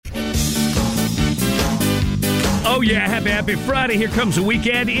Oh, yeah. Happy Friday. Here comes the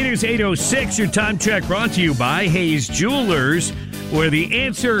weekend. It is 8:06. Your time check brought to you by Hayes Jewelers, where the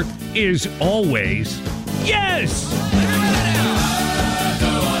answer is always yes.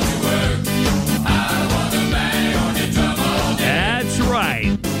 That's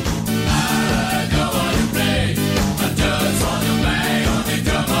right.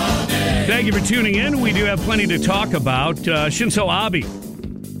 Thank you for tuning in. We do have plenty to talk about. Shinzo Abe,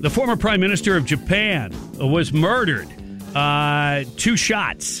 the former prime minister of Japan, was murdered. 2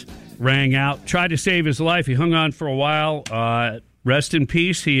 shots rang out. Tried to save his life. He hung on for a while. Rest in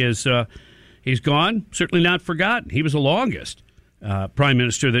peace. He's gone. Certainly not forgotten. He was the longest prime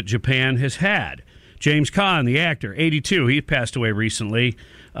minister that Japan has had. James Caan, the actor, 82. He passed away recently.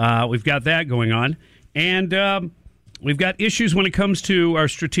 We've got that going on. And we've got issues when it comes to our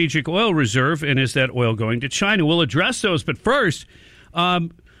strategic oil reserve, and is that oil going to China? We'll address those, but first,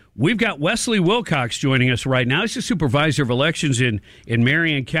 we've got Wesley Wilcox joining us right now. He's the supervisor of elections in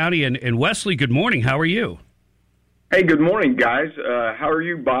Marion County. And Wesley, good morning. How are you? Hey, good morning, guys. How are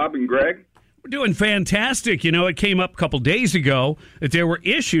you, Bob and Greg? We're doing fantastic. You know, it came up a couple days ago that there were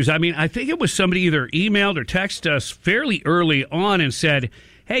issues. I mean, I think it was somebody either emailed or texted us fairly early on and said,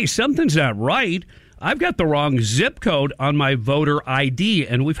 hey, something's not right. I've got the wrong zip code on my voter ID.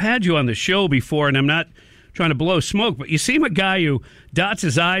 And we've had you on the show before, and I'm not trying to blow smoke, but you seem a guy who dots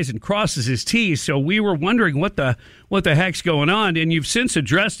his I's and crosses his T's. So we were wondering what the heck's going on, and you've since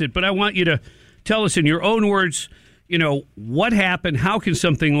addressed it. But I want you to tell us in your own words, you know, what happened, how can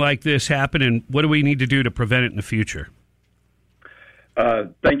something like this happen, and what do we need to do to prevent it in the future?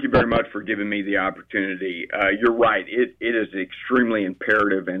 Thank you very much for giving me the opportunity. You're right. It is extremely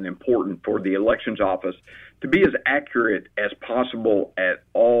imperative and important for the elections office to be as accurate as possible at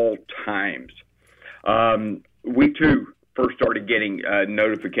all times. We, too, first started getting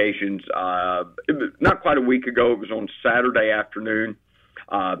notifications not quite a week ago. It was on Saturday afternoon,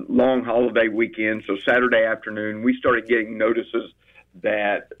 long holiday weekend. So Saturday afternoon, we started getting notices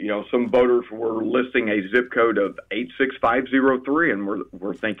that, you know, some voters were listing a zip code of 86503, and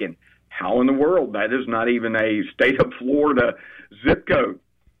we're thinking, how in the world? That is not even a state of Florida zip code.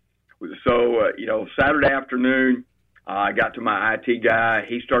 So, Saturday afternoon, I got to my IT guy.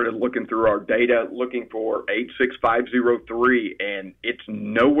 He started looking through our data, looking for 86503, and it's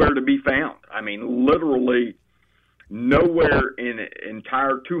nowhere to be found. I mean, literally nowhere in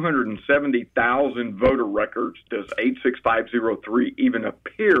entire 270,000 voter records does 86503 even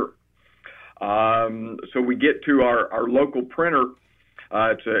appear. So we get to our local printer.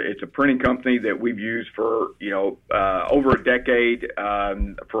 It's a printing company that we've used for over a decade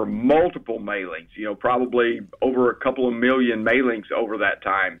for multiple mailings. Probably over a couple of million mailings over that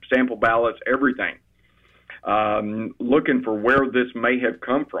time. Sample ballots, everything. Looking for where this may have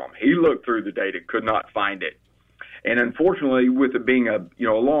come from. He looked through the data, could not find it. And unfortunately, with it being a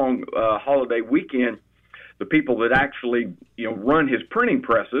long holiday weekend, the people that actually run his printing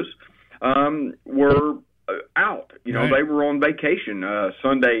presses were out. Right. They were on vacation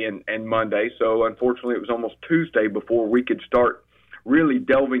Sunday and Monday. So unfortunately, it was almost Tuesday before we could start really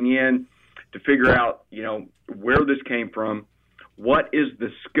delving in to figure out where this came from. What is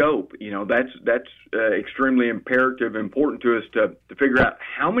the scope? That's extremely important to us to figure out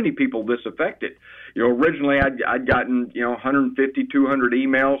how many people this affected. Originally I'd gotten 150, 200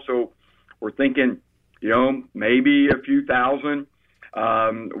 emails, so we're thinking maybe a few thousand.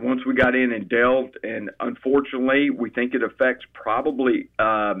 Once we got in and delved, and unfortunately we think it affects probably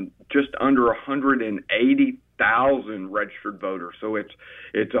just under 180,000 registered voters. So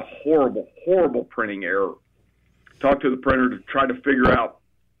it's a horrible printing error. Talk to the printer to try to figure out,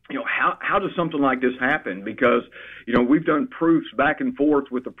 how does something like this happen? Because, we've done proofs back and forth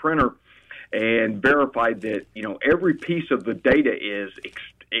with the printer and verified that, every piece of the data is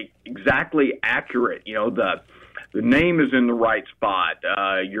exactly accurate. The name is in the right spot.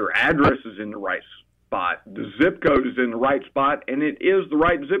 Your address is in the right spot. The zip code is in the right spot, and it is the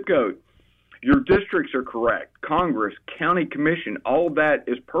right zip code. Your districts are correct. Congress, county commission, all of that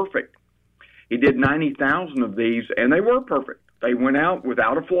is perfect. He did 90,000 of these, and they were perfect. They went out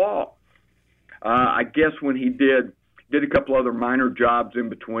without a flaw. I guess when he did a couple other minor jobs in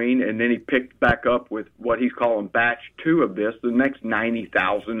between, and then he picked back up with what he's calling batch 2 of this, the next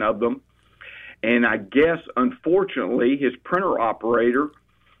 90,000 of them. And I guess, unfortunately, his printer operator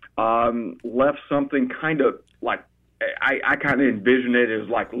left something kind of like, I kind of envision it as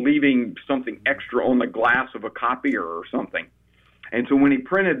like leaving something extra on the glass of a copier or something. And so when he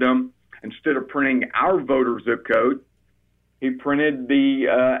printed them, instead of printing our voter zip code, he printed the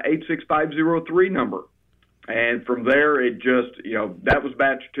 86503 number. And from there, it just, that was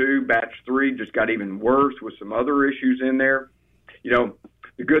batch 2. Batch 3 just got even worse with some other issues in there. The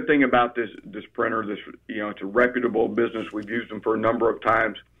good thing about this printer, it's a reputable business. We've used them for a number of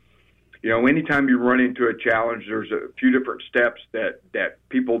times. Anytime you run into a challenge, there's a few different steps that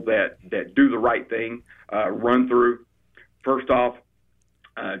people that do the right thing run through. First off,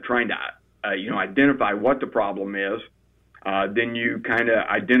 trying to identify what the problem is. Then you kind of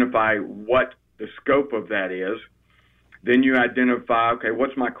identify what the scope of that is. Then you identify, okay,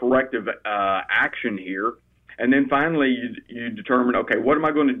 what's my corrective action here? And then finally, you determine, okay, what am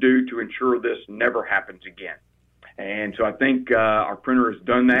I going to do to ensure this never happens again? And so I think our printer has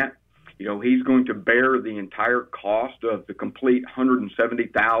done that. He's going to bear the entire cost of the complete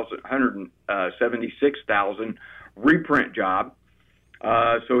 176,000 reprint job.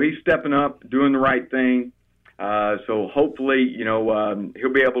 So he's stepping up, doing the right thing. So hopefully,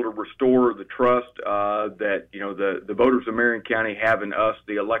 he'll be able to restore the trust that, the voters of Marion County have in us,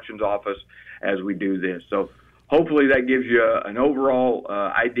 the elections office, as we do this. So hopefully that gives you an overall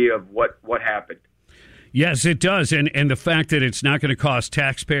idea of what happened. Yes, it does. And the fact that it's not going to cost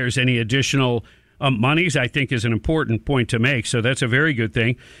taxpayers any additional monies, I think, is an important point to make. So that's a very good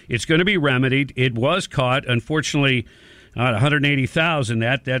thing. It's going to be remedied. It was caught, unfortunately,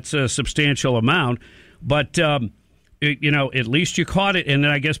 $180,000. That's a substantial amount. But, at least you caught it. And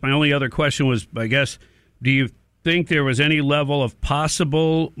then I guess my only other question was, do you think there was any level of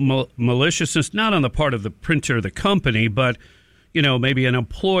possible maliciousness, not on the part of the printer, the company, but, maybe an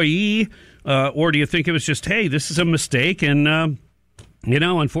employee? Or do you think it was just, hey, this is a mistake? And,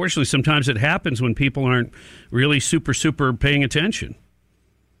 unfortunately, sometimes it happens when people aren't really super paying attention.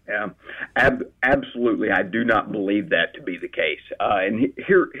 Yeah, absolutely. I do not believe that to be the case. And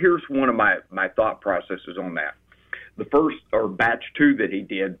here's one of my thought processes on that. The first, or batch 2 that he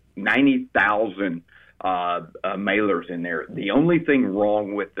did, 90,000 mailers in there. The only thing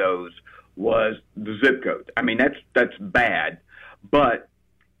wrong with those was the zip code. I mean, that's bad, but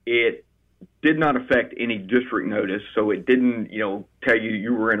it did not affect any district notice, so it didn't, tell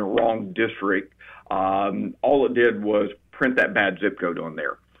you were in a wrong district. All it did was print that bad zip code on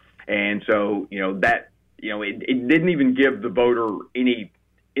there. And so, it didn't even give the voter any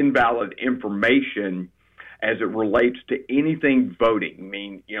invalid information as it relates to anything voting. I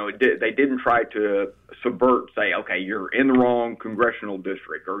mean, they didn't try to subvert, say, okay, you're in the wrong congressional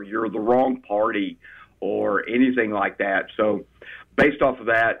district or you're the wrong party or anything like that. So based off of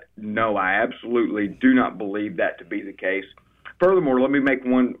that, no, I absolutely do not believe that to be the case. Furthermore, let me make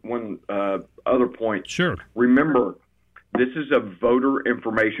one other point. Sure. Remember, this is a voter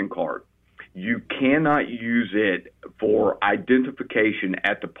information card. You cannot use it for identification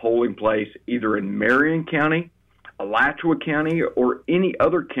at the polling place, either in Marion County, Alachua County, or any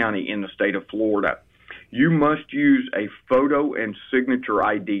other county in the state of Florida. You must use a photo and signature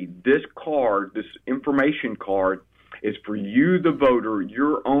ID. This card, this information card, is for you, the voter,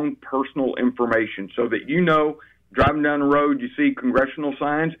 your own personal information, so that driving down the road, you see congressional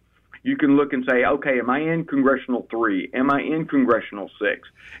signs, you can look and say, okay, am I in Congressional 3? Am I in Congressional 6?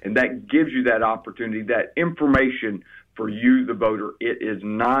 And that gives you that opportunity, that information for you, the voter. It is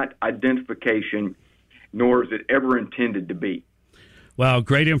not identification, nor is it ever intended to be. Well,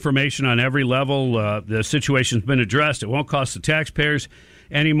 great information on every level. The situation's been addressed. It won't cost the taxpayers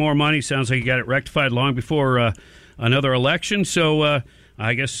any more money. Sounds like you got it rectified long before another election. So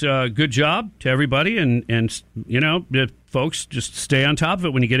I guess good job to everybody. And folks, just stay on top of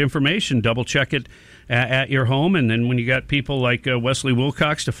it when you get information. Double check it at your home. And then when you got people like Wesley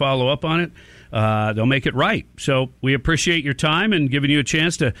Wilcox to follow up on it, they'll make it right. So we appreciate your time and giving you a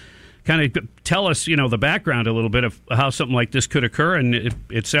chance to kind of tell us, the background a little bit of how something like this could occur. And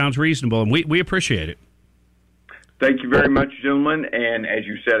it sounds reasonable. And we appreciate it. Thank you very much, gentlemen. And as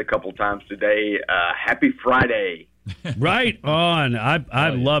you said a couple times today, happy Friday. Right on. I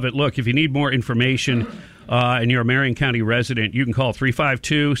love it. Look, if you need more information and you're a Marion County resident, you can call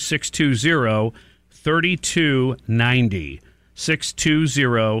 352-620-3290.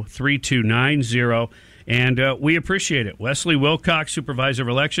 620-3290. And we appreciate it. Wesley Wilcox, Supervisor of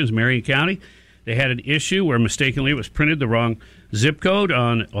Elections, Marion County. They had an issue where mistakenly it was printed the wrong zip code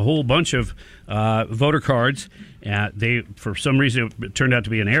on a whole bunch of voter cards. They, for some reason, it turned out to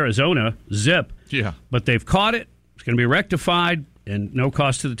be an Arizona zip. Yeah. But they've caught it. It's going to be rectified and no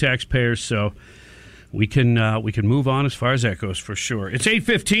cost to the taxpayers. So we can move on as far as that goes for sure. It's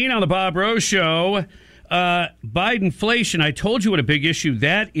 8:15 on the Bob Rose Show. Bidenflation, I told you what a big issue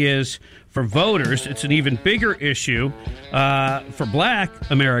that is for voters. It's an even bigger issue for black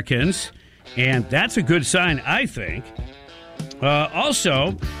Americans, and that's a good sign, I think.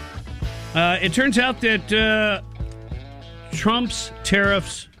 Also, It turns out that Trump's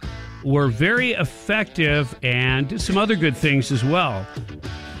tariffs were very effective and did some other good things as well.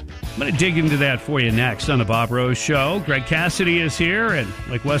 I'm going to dig into that for you next on the Bob Rose Show. Greg Cassidy is here, and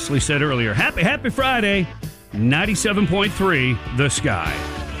like Wesley said earlier, happy Friday, 97.3 The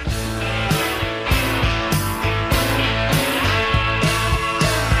Sky.